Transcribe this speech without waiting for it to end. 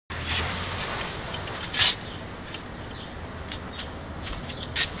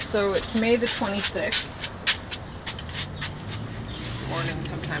So it's May the 26th. Morning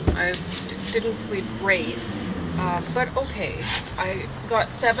sometime. I didn't sleep great, but okay. I got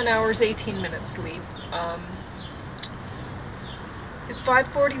 7 hours, 18 minutes sleep. It's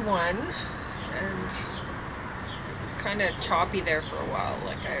 5:41, and it was kind of choppy there for a while.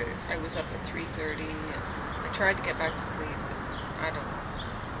 Like I was up at 3:30, and I tried to get back to sleep. I don't know.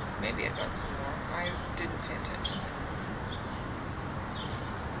 Maybe I got some more. I didn't pay attention.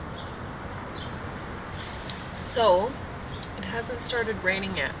 So, it hasn't started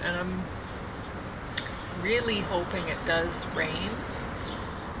raining yet, and I'm really hoping it does rain,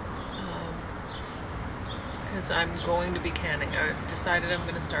 because I'm going to be canning. I decided I'm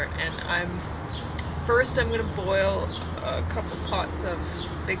going to start, and first I'm going to boil a couple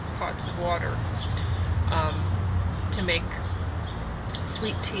big pots of water to make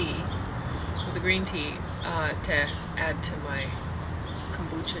sweet tea with the green tea to add to my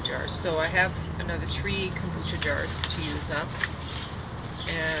kombucha jars. So I have another 3 kombucha jars to use up,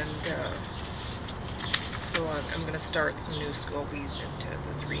 and so I'm going to start some new scobies into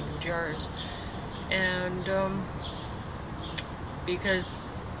the 3 new jars, and because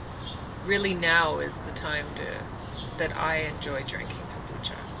really now is the time that I enjoy drinking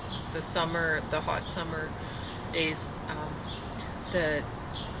kombucha. The hot summer days, the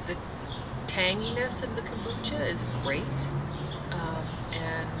tanginess of the kombucha is great.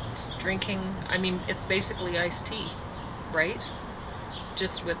 And drinking, I mean, it's basically iced tea, right?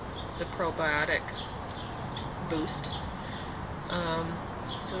 Just with the probiotic boost.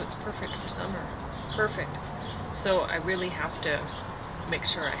 So it's perfect for summer. Perfect. So I really have to make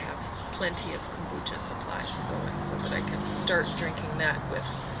sure I have plenty of kombucha supplies going so that I can start drinking that with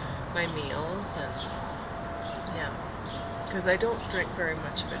my meals, and yeah, because I don't drink very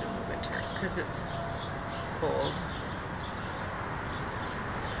much of it in the winter because it's cold.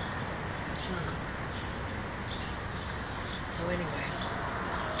 So anyway,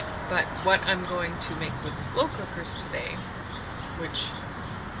 but what I'm going to make with the slow cookers today,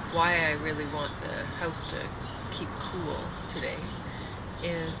 why I really want the house to keep cool today,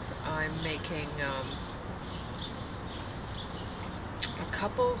 is I'm making a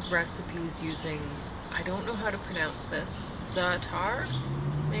couple recipes using, I don't know how to pronounce this, za'atar,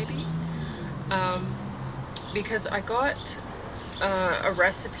 maybe? Because I got a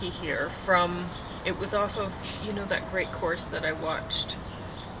recipe here from, it was off of, you know, that great course that I watched.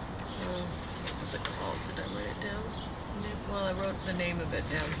 What was it called? Did I write it down? Well, I wrote the name of it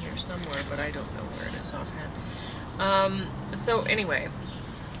down here somewhere, but I don't know where it is offhand. So anyway,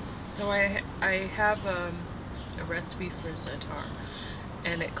 so I have a recipe for za'atar,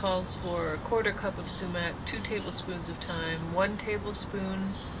 and it calls for 1/4 cup of sumac, 2 tablespoons of thyme, 1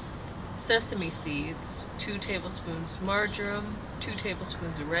 tablespoon sesame seeds, 2 tablespoons marjoram, 2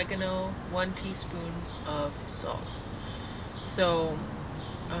 tablespoons oregano, 1 teaspoon of salt. So,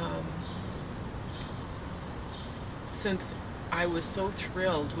 since I was so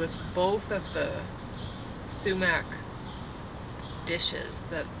thrilled with both of the sumac dishes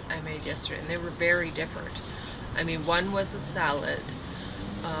that I made yesterday, and they were very different. I mean, one was a salad,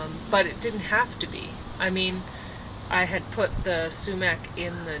 but it didn't have to be. I mean, I had put the sumac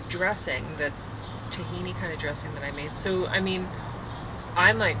in the dressing, the tahini kind of dressing that I made. So, I mean,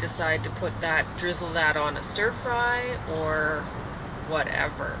 I might decide to drizzle that on a stir fry or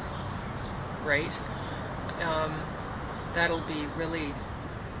whatever, right? That'll be really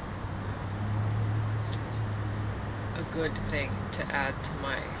a good thing to add to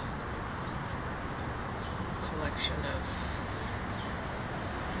my collection of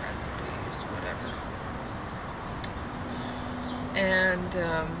recipes, whatever. And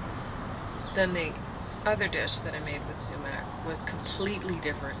then the other dish that I made with sumac was completely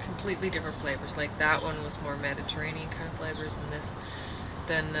different flavors. Like that one was more Mediterranean kind of flavors than this.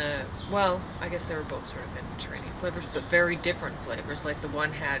 Well, I guess they were both sort of Mediterranean flavors, but very different flavors. Like the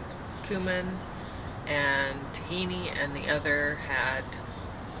one had cumin and tahini, and the other had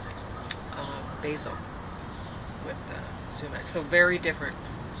basil with the sumac. So very different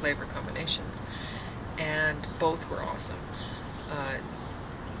flavor combinations, and both were awesome.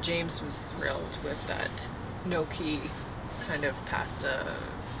 James was thrilled with that gnocchi kind of pasta,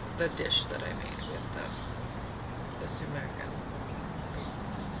 the dish that I made with the sumac and basil.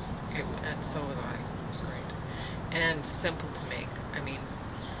 And so was I. It was great. And simple to make. I mean,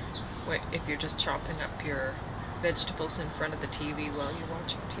 if you're just chopping up your vegetables in front of the TV while you're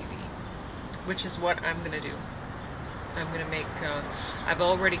watching TV, which is what I'm going to do. I'm going to make, I've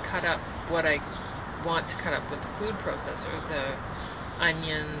already cut up what I want to cut up with the food processor, the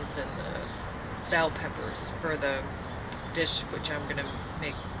onions and the bell peppers for the dish which I'm going to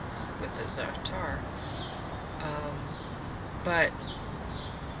make with the za'atar. But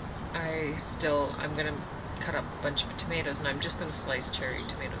I'm going to cut up a bunch of tomatoes, and I'm just going to slice cherry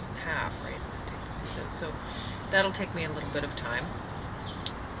tomatoes in half, right, and take the seeds out. So that'll take me a little bit of time,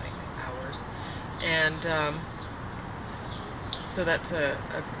 like hours, and so that's a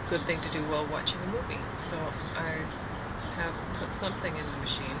good thing to do while watching a movie. So I have put something in the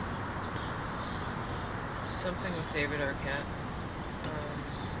machine, something with David Arquette.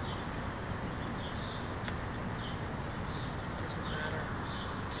 It doesn't matter.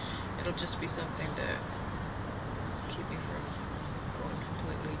 It'll just be something to keep me from going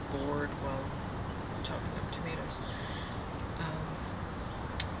completely bored while chopping up tomatoes.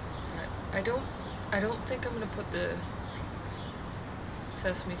 But I don't think I'm going to put the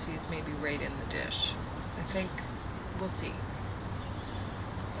sesame seeds maybe right in the dish. I think we'll see.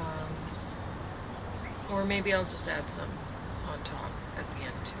 Or maybe I'll just add some on top at the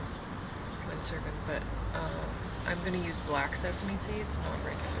end too when serving. But I'm going to use black sesame seeds, not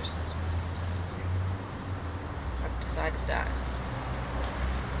regular sesame seeds. I've decided that.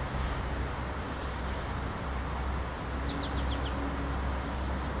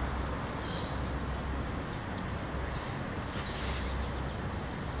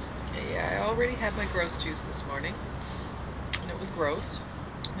 Yeah, I already had my gross juice this morning, and it was gross,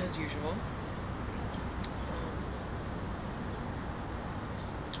 as usual.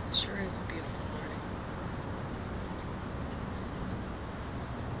 It sure is a beautiful morning.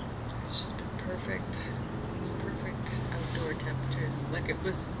 It's just been perfect outdoor temperatures. Like it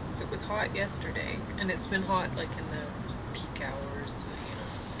was hot yesterday, and it's been hot like in the peak hours, you know.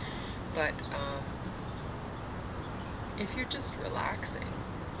 But if you're just relaxing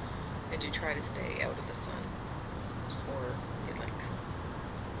and you try to stay out of the sun, or you like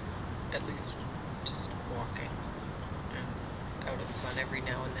at least just walking and out of the sun every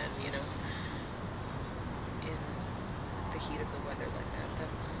now and then, you know, in the heat of the weather like that,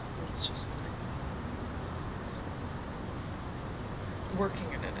 that's just fine. Working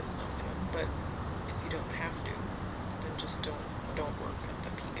in it is not fun, but if you don't have to, then just don't work at the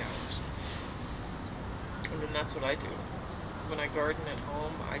peak hours. I mean, that's what I do. When I garden at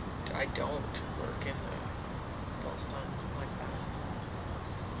home, I don't work in the full sun like that.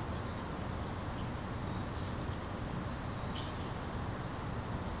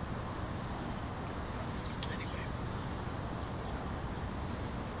 Anyway.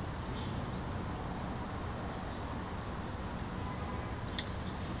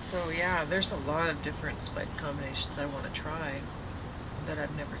 So yeah, there's a lot of different spice combinations I want to try that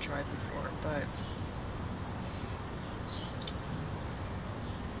I've never tried before, but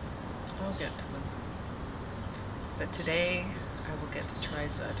I'll get to them. But today I will get to try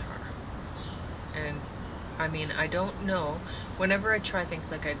za'atar. And I mean, I don't know, whenever I try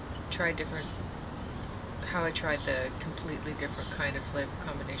things, like I try how I tried the completely different kind of flavor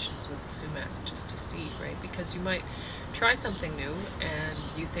combinations with the sumac, just to see, right? Because you might try something new and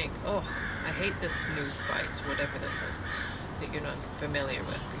you think, oh, I hate this new spice, whatever this is, that you're not familiar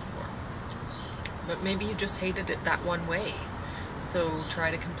with before. But maybe you just hated it that one way. So try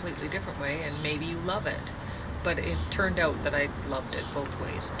it a completely different way and maybe you love it. But it turned out that I loved it both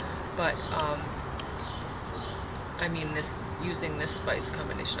ways. But I mean, using this spice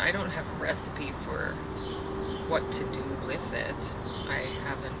combination, I don't have a recipe for what to do with it. I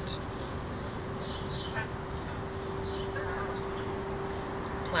haven't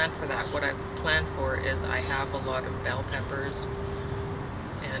planned for that. What I've planned for is I have a lot of bell peppers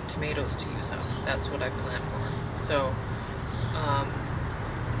and tomatoes to use up. That's what I've planned for. So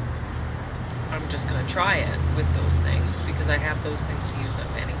I'm just going to try it with those things because I have those things to use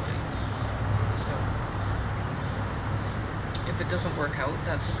up anyway. So if it doesn't work out,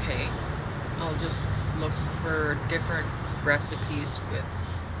 that's okay. I'll just look for different recipes with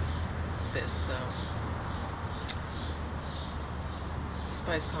this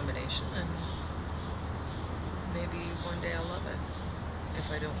spice combination, and maybe one day I'll love it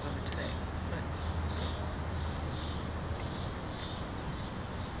if I don't love it today. But, so.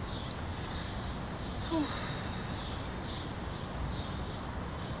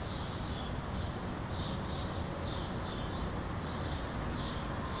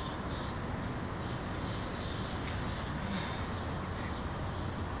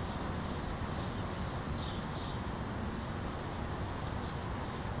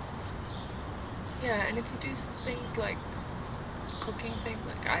 Yeah, and if you do things like cooking things,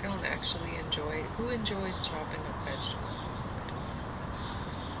 like I don't actually enjoy, who enjoys chopping up vegetables?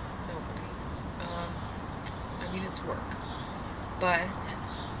 Nobody. I mean, it's work, but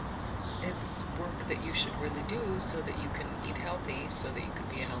it's work that you should really do so that you can eat healthy, so that you can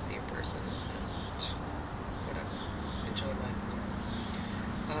be a healthier person and whatever, enjoy life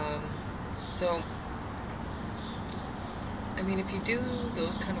more. So, I mean, if you do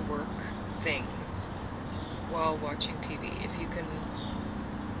those kind of work things while watching TV, if you can,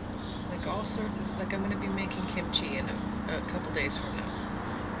 like all sorts of, like I'm going to be making kimchi in a couple days from now.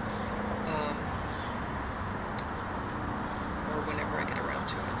 Or whenever I get around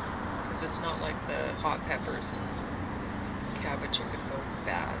to it. Because it's not like the hot peppers and cabbage are going to go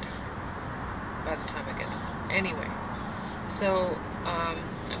bad by the time I get to them. Anyway, so I'm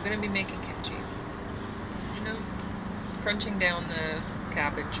going to be making kimchi. You know, crunching down the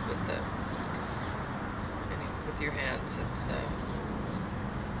cabbage with your hands.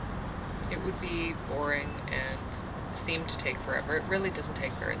 It would be boring and seem to take forever. It really doesn't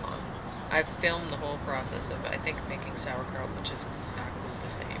take very long. I've filmed the whole process of, I think, making sauerkraut, which is exactly the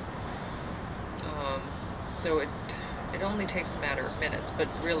same. So it only takes a matter of minutes, but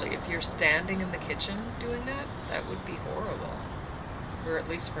really, if you're standing in the kitchen doing that, that would be horrible. Or at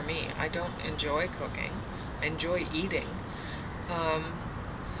least for me. I don't enjoy cooking. I enjoy eating.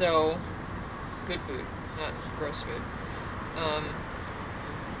 So, good food, not gross food.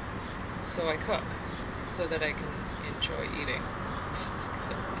 So I cook so that I can enjoy eating.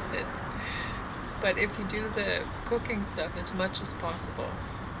 That's it. But if you do the cooking stuff as much as possible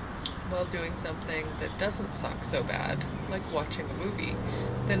while doing something that doesn't suck so bad, like watching a movie,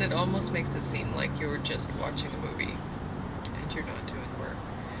 then it almost makes it seem like you're just watching a movie and you're not doing work.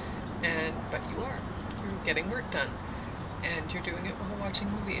 But you are. You're getting work done. And you're doing it while watching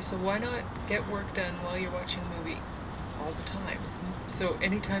a movie. So why not get work done while you're watching a movie all the time? So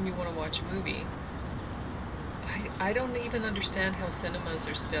anytime you want to watch a movie, I don't even understand how cinemas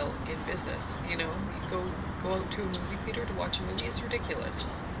are still in business. You know, you go out to a movie theater to watch a movie, it's ridiculous.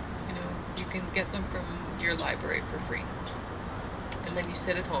 You know, you can get them from your library for free. And then you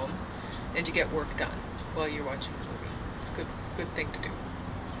sit at home and you get work done while you're watching the movie. It's a good thing to do.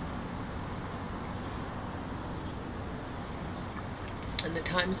 And the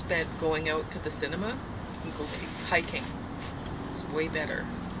time spent going out to the cinema, you can go hiking. It's way better.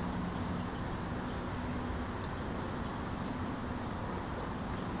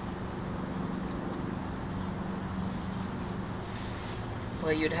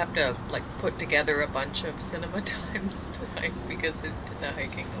 Well, you'd have to like put together a bunch of cinema times to hike, because the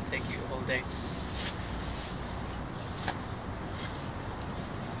hiking will take you a whole day.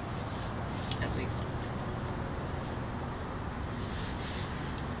 At least.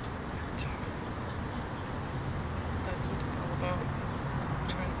 That's what it's all about.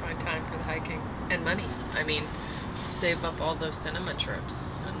 Trying to find time for the hiking. And money. I mean, save up all those cinema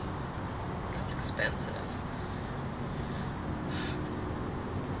trips, and that's expensive.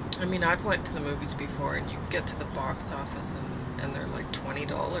 I mean, I've went to the movies before, and you get to the box office, and they're like $20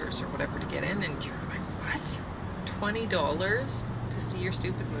 or whatever to get in, and you're like, what? $20 to see your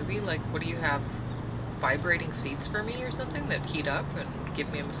stupid movie? Like, what do you have, vibrating seats for me or something that heat up and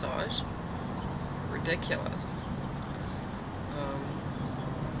give me a massage? Ridiculous.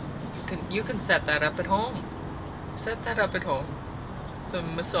 You can set that up at home. Set that up at home.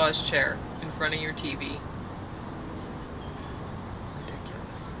 Some massage chair in front of your TV.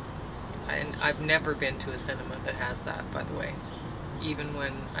 And I've never been to a cinema that has that, by the way. Even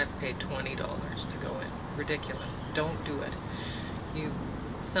when I've paid $20 to go in. Ridiculous. Don't do it.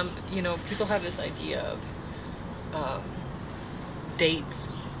 You know, people have this idea of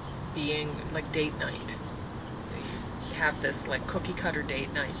dates being like date night. You have this like cookie cutter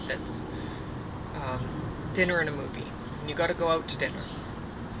date night that's dinner and a movie. And you got to go out to dinner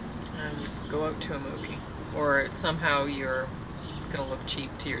and go out to a movie, or somehow you're gonna look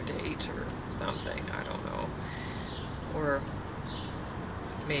cheap to your date or something, I don't know. Or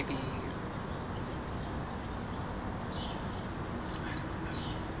maybe,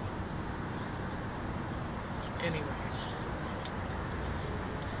 anyway,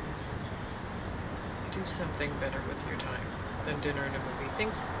 do something better with your time than dinner and a movie.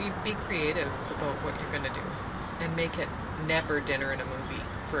 Be creative about what you're gonna do, and make it never dinner and a movie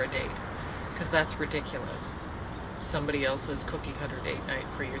for a date, because that's ridiculous. Somebody else's cookie cutter date night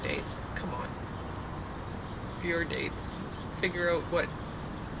for your dates. Come on. Your dates. Figure out what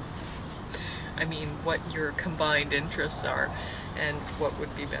your combined interests are, and what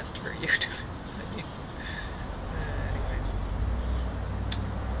would be best for you to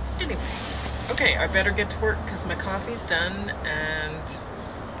anyway. Okay, I better get to work because my coffee's done and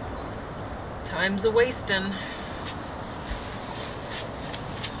time's a wasting.